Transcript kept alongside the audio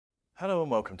Hello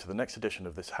and welcome to the next edition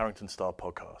of this Harrington Star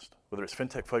podcast. Whether it's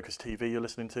Fintech Focused TV you're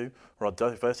listening to or our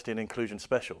diversity and inclusion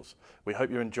specials, we hope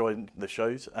you're enjoying the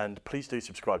shows and please do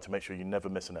subscribe to make sure you never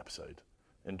miss an episode.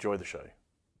 Enjoy the show.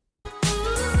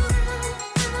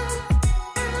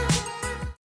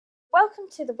 Welcome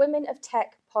to the Women of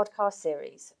Tech podcast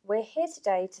series. We're here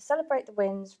today to celebrate the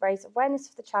wins, raise awareness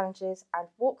of the challenges and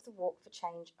walk the walk for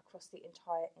change across the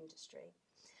entire industry.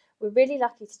 We're really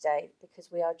lucky today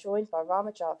because we are joined by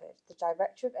Rahma, Javed, the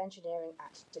Director of Engineering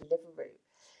at Deliveroo.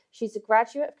 She's a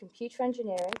graduate of Computer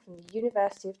Engineering from the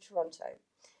University of Toronto.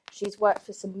 She's worked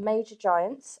for some major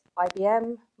giants,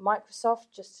 IBM,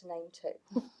 Microsoft, just to name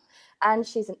two. And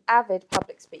she's an avid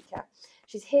public speaker.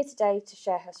 She's here today to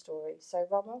share her story. So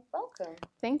Rahma, welcome.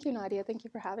 Thank you, Nadia. Thank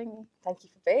you for having me. Thank you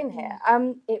for being here.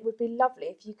 It would be lovely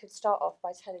if you could start off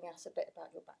by telling us a bit about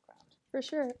your background. For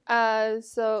sure.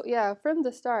 From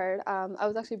the start, I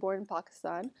was actually born in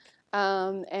Pakistan,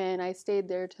 and I stayed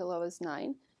there till I was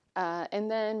 9. And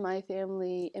then my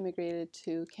family immigrated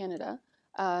to Canada.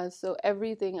 So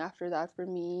everything after that for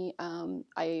me,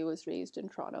 I was raised in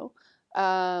Toronto.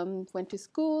 Went to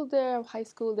school there, high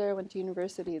school there, went to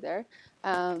university there.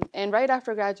 And right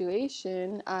after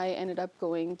graduation, I ended up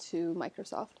going to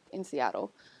Microsoft in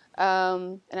Seattle.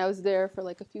 And I was there for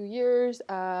like a few years,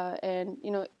 and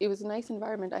it was a nice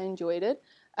environment. I enjoyed it,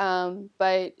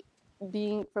 but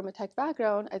being from a tech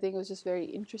background, I think it was just very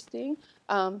interesting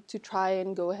to try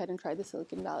and go ahead and try the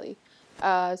Silicon Valley.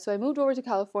 So I moved over to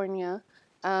California,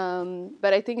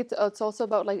 but I think it's also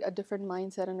about like a different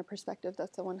mindset and a perspective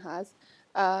that someone has.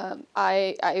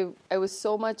 I was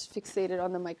so much fixated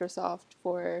on the Microsoft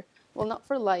not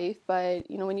for life, but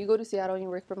when you go to Seattle and you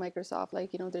work for Microsoft,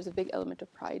 there's a big element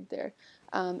of pride there.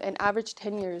 And average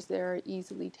tenures there are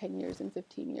easily 10 years and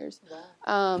 15 years.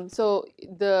 Wow. So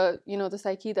the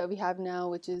psyche that we have now,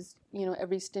 which is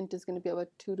every stint is going to be about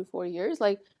 2 to 4 years,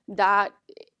 like that.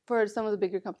 For some of the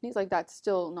bigger companies, like that's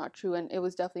still not true, and it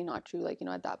was definitely not true,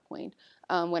 at that point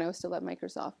when I was still at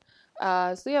Microsoft.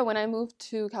 When I moved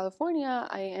to California,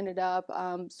 I ended up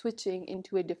switching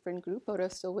into a different group, but I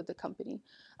was still with the company.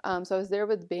 So I was there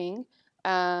with Bing,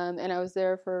 and I was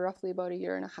there for roughly about a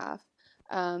year and a half.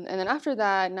 And then after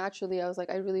that, naturally, I was like,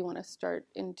 I really want to start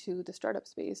into the startup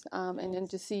space, and then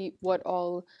to see what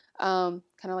all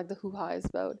kind of like the hoo-ha is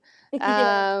about.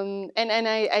 And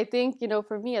I think,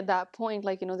 for me at that point,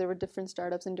 there were different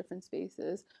startups in different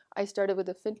spaces. I started with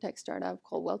a Fintech startup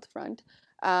called Wealthfront.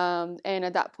 And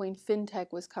at that point,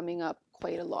 Fintech was coming up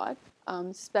quite a lot,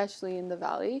 especially in the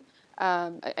Valley.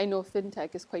 I know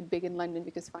Fintech is quite big in London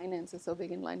because finance is so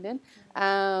big in London.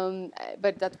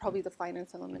 But that's probably the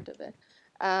finance element of it.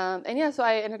 So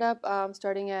I ended up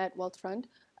starting at Wealthfront.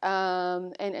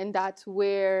 And that's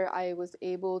where I was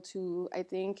able to, I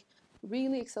think,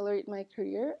 really accelerate my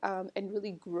career and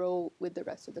really grow with the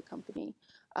rest of the company.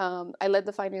 I led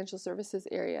the financial services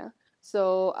area.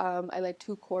 So I led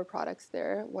 2 core products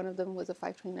there. One of them was a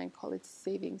 529 college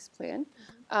savings plan.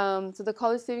 So the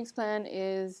college savings plan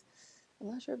is, I'm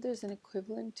not sure if there's an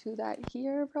equivalent to that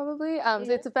here, probably. So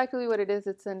it's effectively what it is.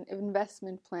 It's an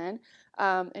investment plan.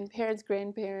 And parents,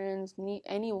 grandparents,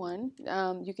 anyone,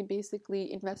 you can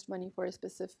basically invest money for a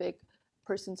specific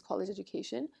person's college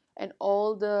education, and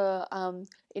all the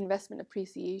investment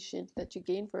appreciation that you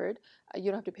gain for it, you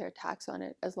don't have to pay a tax on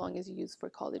it as long as you use for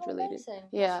college related. Amazing.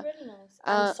 Yeah, that's really nice.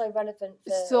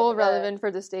 And so relevant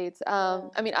for the States.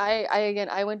 I mean,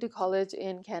 I went to college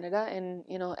in Canada, and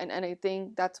and I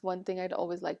think that's one thing I'd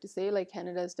always like to say. Like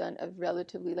Canada's done a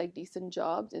relatively decent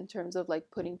job in terms of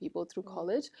putting people through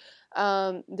college.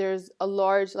 There's a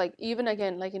large even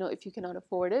again if you cannot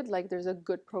afford it, there's a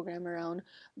good program around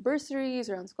bursaries,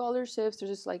 around scholarships.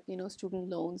 There's just student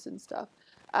loans and stuff.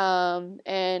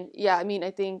 And yeah, I mean,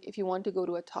 I think if you want to go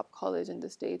to a top college in the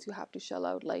States, you have to shell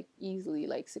out easily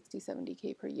 60,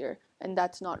 70K per year. And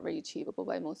that's not very achievable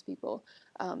by most people.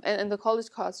 And the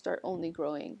college costs are only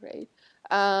growing, right?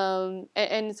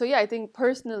 And so, yeah, I think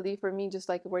personally for me, just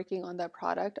working on that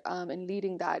product and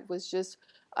leading that was just,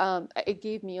 it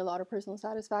gave me a lot of personal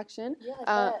satisfaction. Yeah,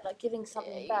 I bet, giving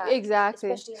something back.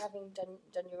 Exactly. Especially having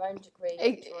done your own degree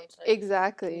in Toronto.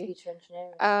 Exactly. Computer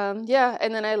engineering. Yeah,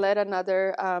 and then I led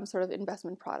another sort of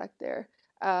investment product there.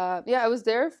 I was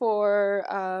there for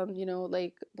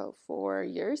about 4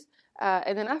 years,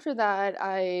 and then after that,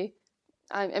 I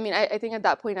think at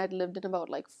that point I'd lived in about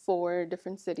 4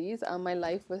 different cities. My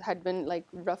life had been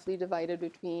roughly divided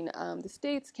between the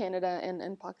States, Canada,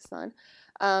 and Pakistan.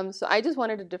 So I just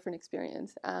wanted a different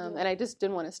experience, and I just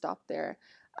didn't want to stop there.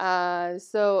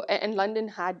 And London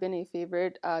had been a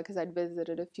favorite because I'd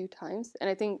visited a few times, and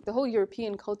I think the whole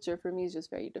European culture for me is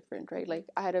just very different, right? Like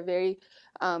I had a very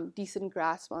decent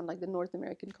grasp on like the North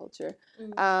American culture.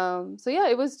 So yeah,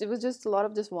 it was just a lot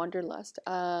of just wanderlust,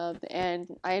 and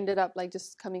I ended up like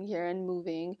just coming here and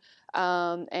moving,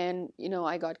 and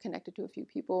I got connected to a few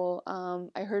people.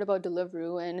 I heard about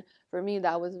Deliveroo, and for me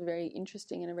that was a very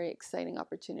interesting and a very exciting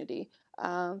opportunity.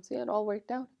 So yeah, it all worked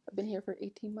out. I've been here for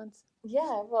 18 months.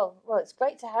 Yeah, well, it's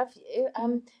great to have you.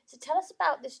 So tell us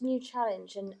about this new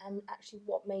challenge and actually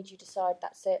what made you decide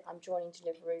that's it, I'm joining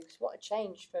Deliveroo, because what a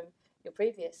change from your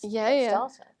previous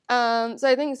startup. So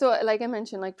I think, so like I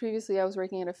mentioned, like previously I was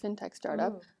working at a fintech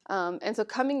startup. And so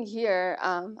coming here,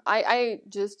 I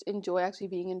just enjoy actually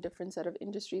being in different set of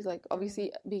industries, like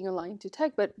obviously being aligned to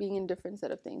tech, but being in different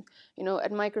set of things.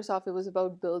 At Microsoft, it was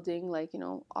about building like,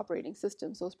 operating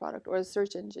systems, those product, or a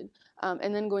search engine,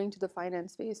 and then going to the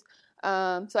finance space.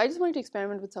 So I just wanted to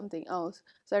experiment with something else.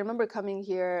 So I remember coming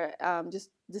here, just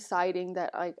deciding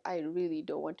that I really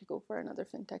don't want to go for another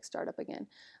fintech startup again.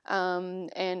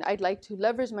 And I'd like to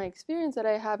leverage my experience that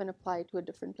I have and apply it to a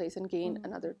different place and gain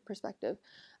another perspective.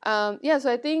 So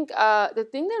I think the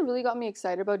thing that really got me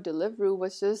excited about Deliveroo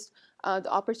was just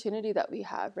the opportunity that we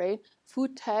have, right?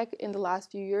 Food tech in the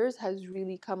last few years has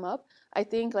really come up. I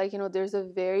think there's a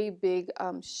very big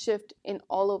shift in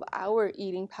all of our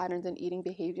eating patterns and eating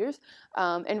behaviors,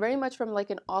 and very much from like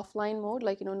an offline mode,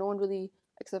 like no one really,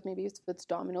 except maybe if it's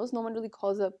Domino's, no one really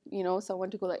calls up someone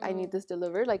to go like, I need this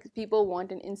delivered. Like people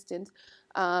want an instant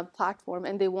platform,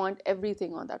 and they want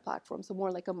everything on that platform, so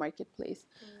more like a marketplace.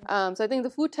 So I think the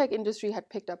food tech industry had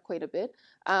picked up quite a bit,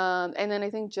 and then I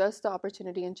think just the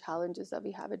opportunity and challenges that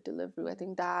we have at Deliveroo, I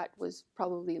think that was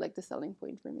probably like the selling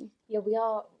point for me. Yeah,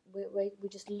 we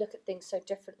just look at things so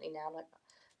differently now. Like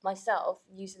myself,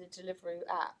 using the Deliveroo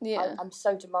app, I'm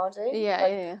so demanding.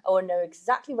 I want to know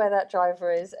exactly where that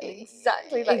driver is, and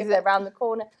exactly if they're around the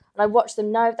corner. And I watch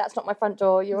them. No, that's not my front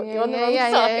door. You're on the wrong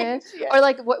side. Or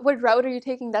like, what route are you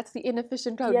taking? That's the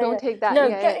inefficient route. Don't take that. No,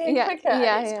 get here quicker.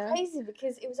 It's crazy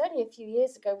because it was only a few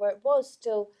years ago where it was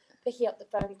still picking up the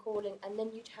phone, calling, and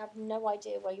then you'd have no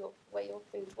idea where your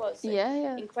food was. So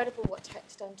incredible what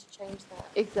tech's done to change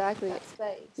that. That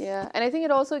space. Yeah, and I think it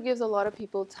also gives a lot of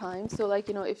people time. So like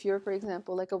if you're, for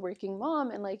example, like a working mom,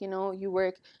 and like you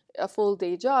work a full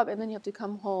day job, and then you have to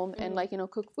come home and like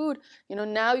cook food,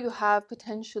 now you have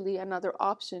potentially another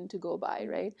option to go by,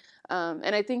 right?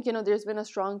 And I think there's been a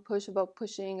strong push about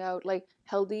pushing out like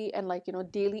healthy and like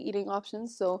daily eating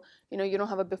options, so you don't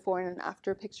have a before and an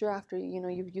after picture after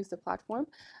you've used the platform.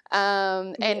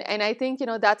 And I think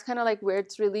that's kind of like where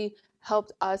it's really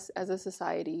helped us as a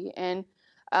society. And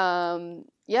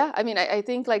I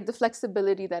think like the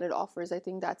flexibility that it offers, I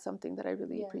think that's something that I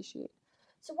really appreciate.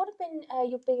 So what have been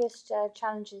your biggest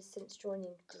challenges since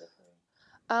joining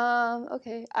Deliveroo?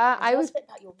 Okay. I was thinking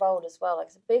about your role as well. Like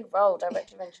it's a big role,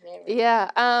 director of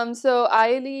engineering. So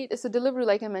I lead. So Deliveroo,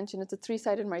 like I mentioned, it's a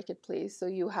three-sided marketplace. So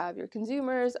you have your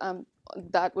consumers.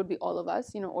 That would be all of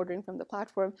us, ordering from the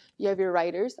platform. You have your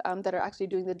riders that are actually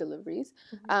doing the deliveries,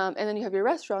 and then you have your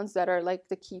restaurants that are like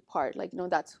the key part. Like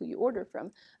that's who you order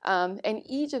from. And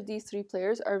each of these three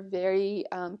players are very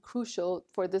crucial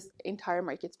for this entire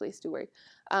marketplace to work.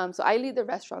 So I lead the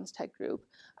restaurants tech group,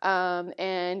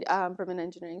 and from an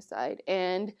engineering side,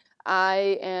 and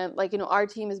I am our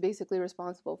team is basically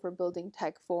responsible for building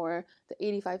tech for the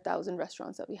 85,000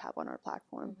 restaurants that we have on our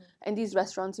platform. And these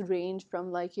restaurants range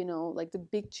from like the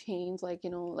big chains, like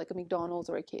like a McDonald's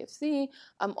or a KFC,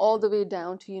 all the way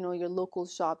down to your local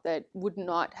shop that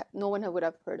no one would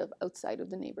have heard of outside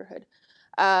of the neighborhood.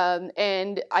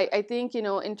 And I think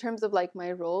in terms of like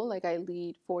my role, like I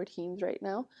lead 4 teams right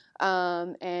now,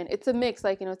 and it's a mix,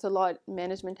 like it's a lot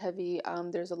management heavy.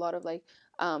 There's a lot of like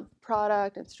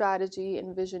product and strategy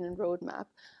and vision and roadmap,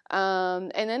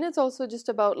 and then it's also just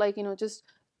about like just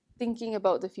thinking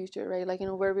about the future, right? Like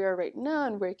where we are right now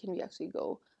and where can we actually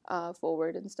go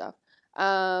forward and stuff.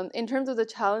 In terms of the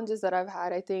challenges that I've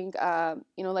had, I think,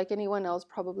 like anyone else,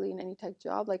 probably in any tech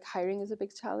job, like hiring is a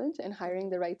big challenge, and hiring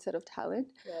the right set of talent.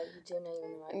 Yeah, you do know you're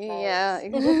in the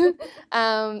right place.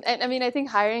 And I mean, I think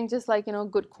hiring just like,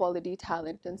 good quality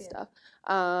talent and stuff.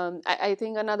 I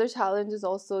think another challenge is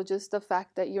also just the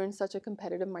fact that you're in such a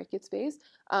competitive market space.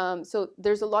 So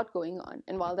there's a lot going on.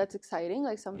 And while that's exciting,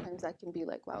 like sometimes that can be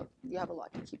like, wow, you have a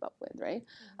lot to keep up with, right?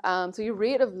 So your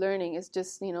rate of learning is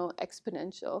just,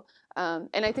 exponential.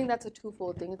 And I think that's a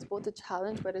twofold thing. It's both a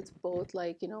challenge, but it's both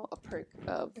like, a perk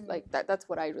of like that's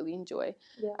what I really enjoy.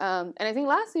 And I think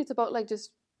lastly, it's about like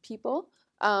just people.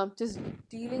 just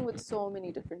dealing with so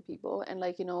many different people and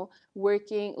like,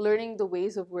 learning the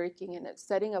ways of working and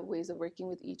setting up ways of working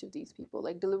with each of these people.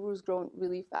 Like Deliveroo's grown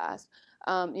really fast.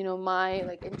 My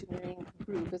like engineering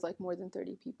group is like more than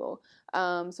 30 people.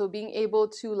 So being able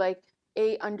to like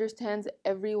understands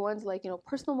everyone's like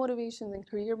personal motivations and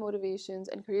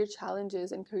career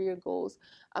challenges and career goals,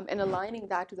 and aligning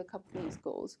that to the company's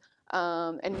goals,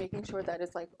 and making sure that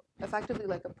it's like effectively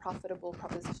like a profitable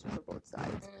proposition for both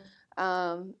sides.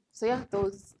 So yeah,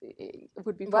 those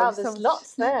would be Wow, probably there's some.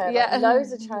 lots there. Yeah. Like,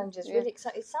 loads of challenges. Yeah. Really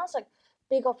exciting. It sounds like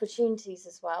big opportunities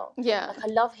as well. Yeah. Like I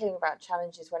love hearing about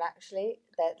challenges when actually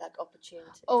they're like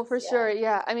opportunities. Oh, for sure.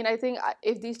 Yeah. I mean, I think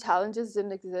if these challenges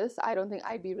didn't exist, I don't think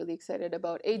I'd be really excited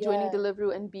about joining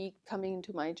Deliveroo and B, coming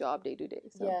into my job day to day.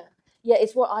 So. Yeah,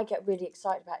 it's what I get really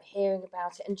excited about, hearing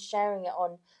about it and sharing it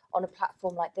on a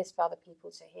platform like this for other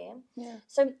people to hear. Yeah.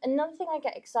 So another thing I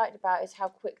get excited about is how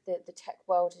quick the tech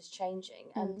world is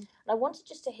changing. And I wanted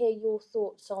just to hear your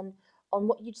thoughts on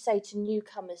what you'd say to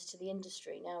newcomers to the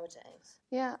industry nowadays.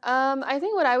 Yeah, I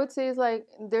think what I would say is like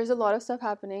there's a lot of stuff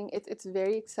happening. It's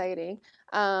very exciting,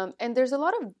 and there's a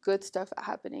lot of good stuff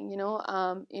happening.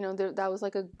 That was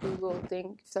like a Google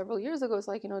thing several years ago. It's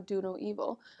like do no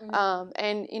evil,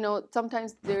 and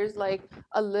sometimes there's like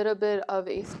a little bit of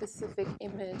a specific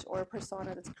image or a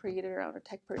persona that's created around a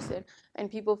tech person,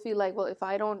 and people feel like, well, if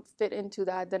I don't fit into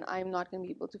that, then I'm not going to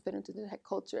be able to fit into the tech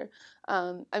culture.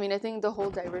 I mean, I think the whole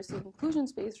diversity and inclusion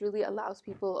space really allows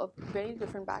people of very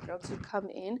different backgrounds to come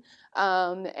in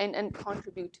and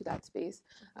contribute to that space.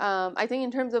 I think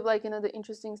in terms of like the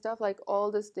interesting stuff, like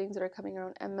all these things that are coming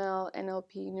around ML,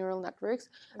 NLP, neural networks,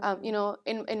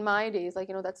 in my days,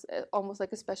 like that's almost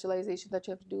like a specialization that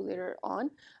you have to do later on.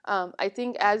 I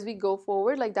think as we go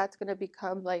forward, like that's going to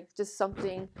become like just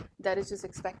something that is just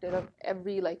expected of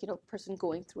every like person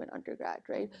going through an undergrad,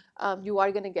 right? You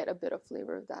are going to get a bit of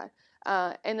flavor of that.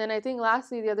 And then I think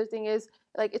lastly, the other thing is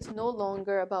like it's no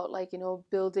longer about like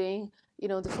building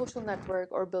the social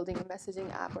network or building a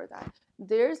messaging app or that.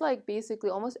 There's like basically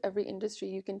almost every industry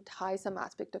you can tie some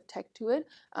aspect of tech to it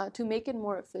to make it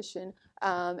more efficient,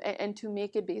 and to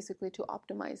make it basically to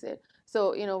optimize it.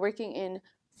 So working in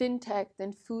fintech,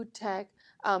 then food tech,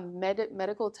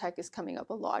 medical tech is coming up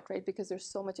a lot, right? Because there's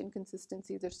so much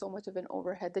inconsistency, there's so much of an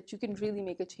overhead that you can really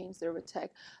make a change there with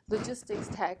tech. Logistics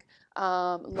tech,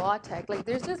 law tech, like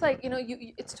there's just like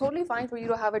it's totally fine for you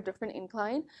to have a different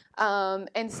incline,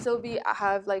 and still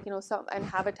have like some and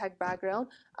have a tech background,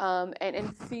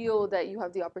 and feel that you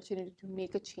have the opportunity to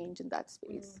make a change in that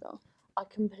space. So I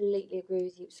completely agree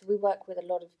with you. So we work with a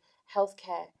lot of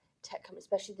healthcare tech companies,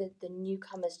 especially the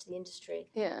newcomers to the industry.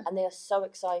 Yeah. And they are so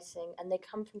exciting, and they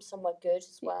come from somewhere good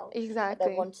as well.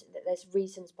 Exactly. There's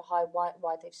reasons behind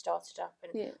why they've started up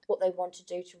and what they want to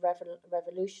do to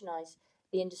revolutionise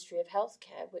the industry of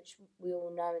healthcare, which we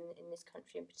all know in this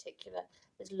country in particular,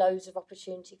 there's loads of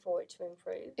opportunity for it to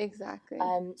improve. Exactly.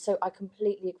 So I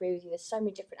completely agree with you. There's so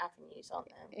many different avenues, aren't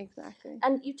there? Exactly.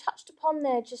 And you touched upon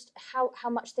there just how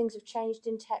much things have changed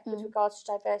in tech with regards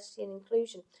to diversity and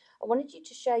inclusion. I wanted you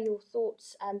to share your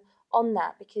thoughts on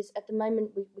that, because at the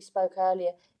moment we spoke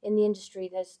earlier in the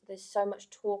industry, there's so much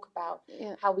talk about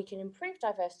how we can improve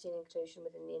diversity and inclusion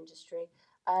within the industry,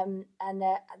 and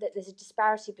there's a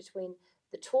disparity between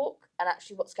the talk and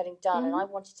actually what's getting done. And I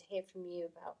wanted to hear from you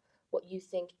about what you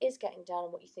think is getting done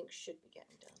and what you think should be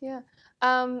getting done.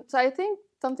 Yeah. So I think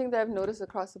something that I've noticed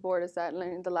across the board is that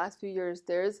in the last few years,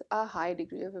 there's a high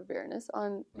degree of awareness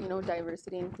on,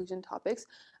 diversity and inclusion topics.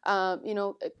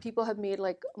 People have made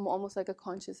like almost like a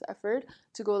conscious effort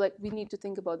to go like, we need to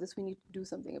think about this, we need to do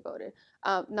something about it.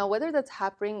 Now, whether that's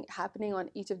happening on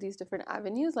each of these different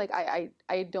avenues, like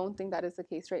I don't think that is the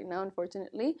case right now,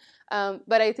 unfortunately.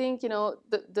 But I think,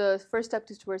 the first step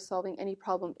towards solving any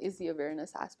problem is the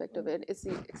awareness aspect of it. It's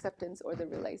the acceptance or the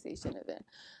realization of it.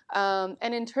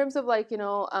 And in terms of like,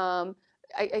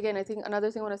 I think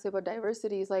another thing I want to say about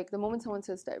diversity is like the moment someone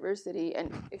says diversity,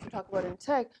 and if you talk about it in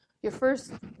tech, your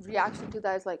first reaction to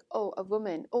that is like, oh, a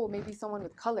woman, oh, maybe someone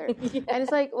with color. And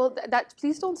it's like, well, that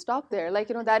please don't stop there. Like,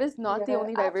 that is not the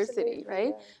only diversity,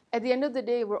 right? At the end of the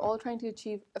day, we're all trying to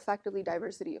achieve effectively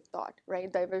diversity of thought,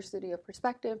 right? Diversity of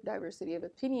perspective, diversity of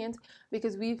opinions,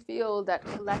 because we feel that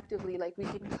collectively, like, we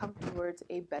can come towards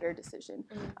a better decision,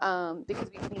 because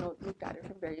we, looked at it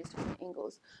from various different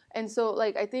angles. And so,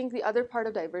 like, I think the other part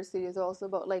of diversity is also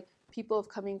about, like, people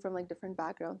coming from like different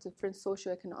backgrounds, different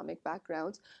socioeconomic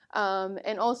backgrounds,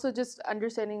 and also just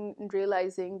understanding and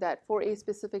realizing that for a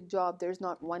specific job, there's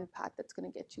not one path that's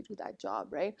going to get you to that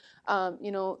job, right?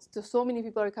 So many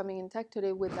people are coming in tech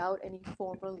today without any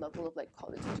formal level of like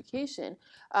college education,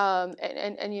 and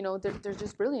they're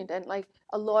just brilliant, and like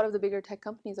a lot of the bigger tech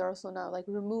companies are also now like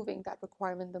removing that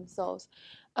requirement themselves,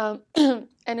 and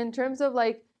in terms of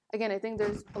like, again, I think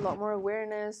there's a lot more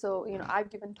awareness. So, I've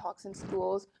given talks in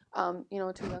schools, to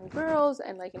young girls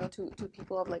and like, to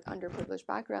people of like underprivileged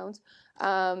backgrounds.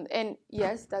 And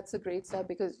yes, that's a great step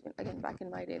because, again, back in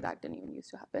my day, that didn't even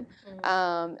used to happen.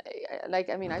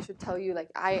 I should tell you, like,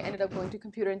 I ended up going to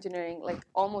computer engineering like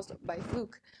almost by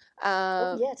fluke.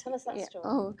 Tell us that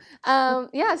story.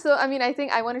 So I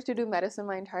think I wanted to do medicine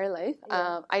my entire life.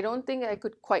 I don't think I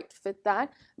could quite fit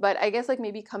that, but I guess like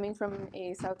maybe coming from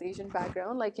a South Asian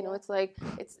background, like it's like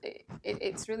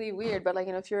it's really weird, but like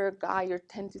if you're a guy, you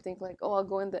tend to think like, oh,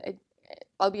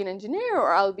 I'll be an engineer,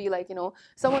 or I'll be like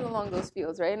someone along those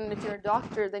fields, right? And if you're a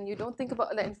doctor, then you don't think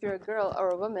about that. If you're a girl or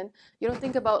a woman, you don't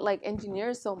think about like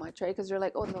engineers so much, right? Because you're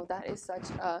like, oh no, that is such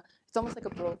a, it's almost like a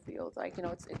bro field, like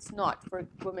it's not for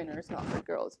women or it's not for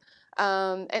girls,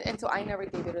 and so I never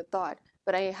gave it a thought.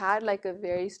 But I had like a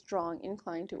very strong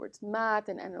incline towards math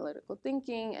and analytical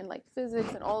thinking and like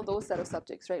physics and all those set of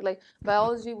subjects, right? Like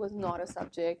biology was not a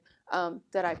subject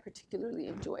that I particularly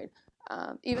enjoyed.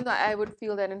 Even though I would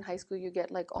feel that in high school you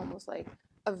get like almost like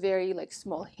a very like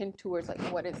small hint towards like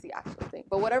what is the actual thing.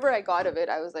 But whatever I got of it,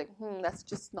 I was like, that's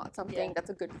just not something that's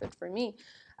a good fit for me.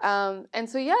 And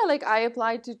so like I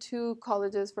applied to 2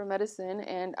 colleges for medicine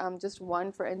and just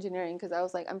 1 for engineering because I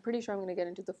was like, I'm pretty sure I'm going to get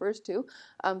into the first 2.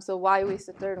 So why waste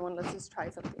the third one? Let's just try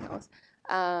something else.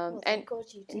 Thank God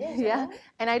you did. Yeah,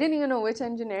 and I didn't even know which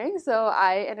engineering, so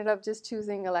I ended up just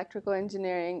choosing electrical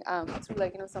engineering through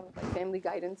like some like family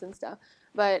guidance and stuff.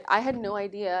 But I had no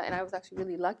idea, and I was actually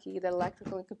really lucky that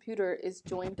electrical and computer is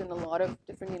joined in a lot of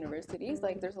different universities.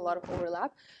 Like there's a lot of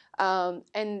overlap.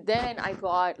 And then I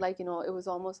got like, it was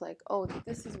almost like, oh,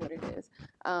 this is what it is.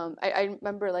 I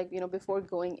remember like, before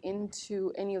going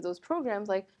into any of those programs,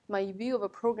 like my view of a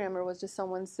programmer was just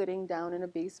someone sitting down in a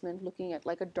basement looking at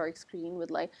like a dark screen with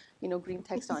like, green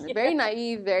text on it. Very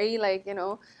naive, very like,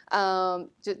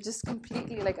 just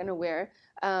completely like unaware.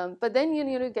 But then you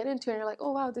get into it and you're like,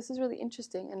 oh wow, this is really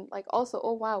interesting, and like also,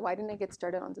 oh wow, why didn't I get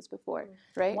started on this before,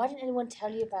 right? Why didn't anyone tell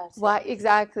you about it? Why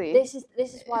exactly? This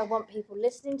is why I want people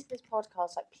listening to this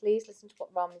podcast, like, please listen to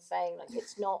what Rahma is saying. Like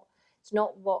it's not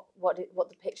what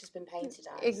the picture's been painted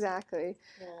as. Exactly.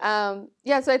 So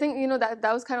I think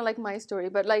that was kind of like my story,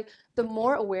 but like the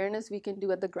more awareness we can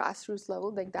do at the grassroots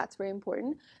level, like that's very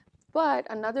important. But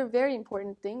another very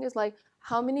important thing is like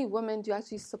how many women do you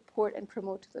actually support and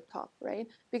promote to the top, right?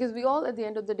 Because we all at the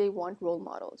end of the day want role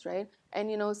models, right?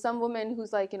 And some woman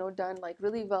who's like done like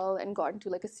really well and gotten to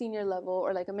like a senior level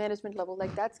or like a management level,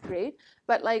 like that's great.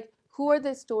 But like who are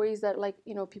the stories that like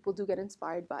people do get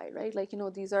inspired by, right? Like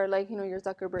these are like your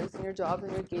Zuckerbergs and your Jobs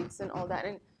and your Gates and all that,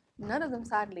 and none of them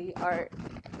sadly are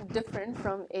different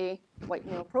from a white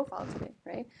male profile today,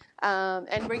 right?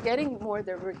 And we're getting more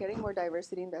there. We're getting more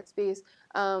diversity in that space.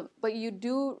 But you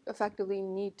do effectively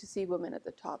need to see women at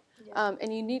the top,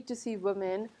 and you need to see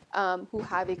women who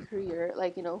have a career,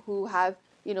 like who have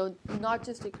not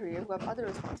just a career, who have other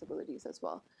responsibilities as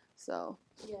well. So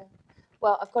yeah.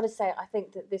 Well, I've got to say, I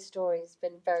think that this story has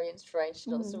been very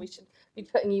inspirational, so we should be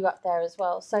putting you up there as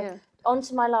well. So, on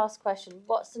to my last question.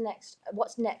 What's next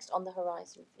on the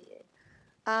horizon for you?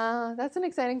 That's an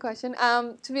exciting question.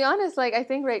 To be honest, like I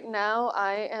think right now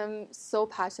I am so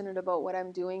passionate about what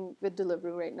I'm doing with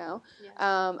Deliveroo right now,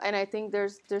 and I think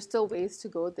there's still ways to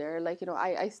go there. Like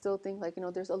I still think like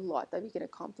there's a lot that we can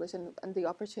accomplish, and the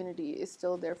opportunity is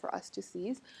still there for us to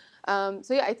seize.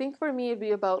 I think for me it'd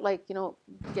be about like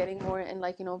getting more and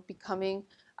like becoming.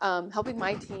 Helping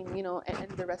my team, and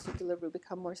the rest of Deliveroo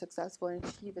become more successful and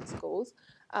achieve its goals.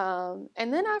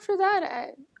 And then after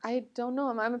that, I don't know.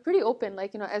 I'm pretty open.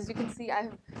 Like, as you can see,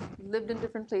 I've lived in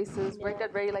different places, worked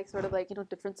at very like sort of like,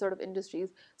 different sort of industries.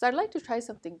 So I'd like to try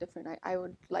something different. I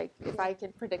would like, if I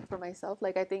can predict for myself,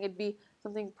 like I think it'd be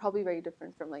something probably very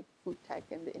different from like food tech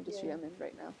and the industry I'm in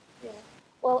right now. Yeah.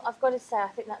 Well, I've got to say, I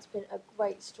think that's been a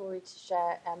great story to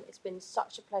share. It's been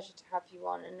such a pleasure to have you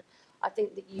on, and I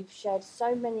think that you've shared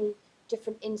so many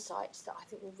different insights that I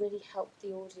think will really help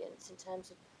the audience in terms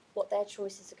of what their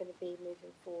choices are going to be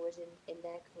moving forward in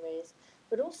their careers,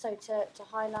 but also to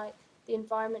highlight the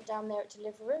environment down there at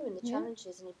Deliveroo and the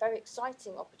challenges and the very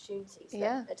exciting opportunities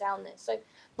that are down there. So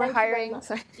we're hiring.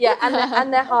 Yeah,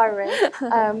 and they're hiring.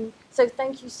 So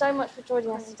thank you so much for joining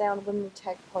us today on the Women of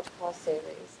Tech podcast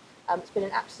series. It's been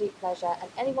an absolute pleasure, and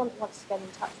anyone that wants to get in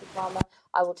touch with Rahma,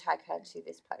 I will tag her to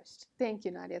this post. Thank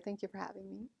you, Nadia. Thank you for having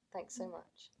me. Thanks so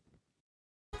much.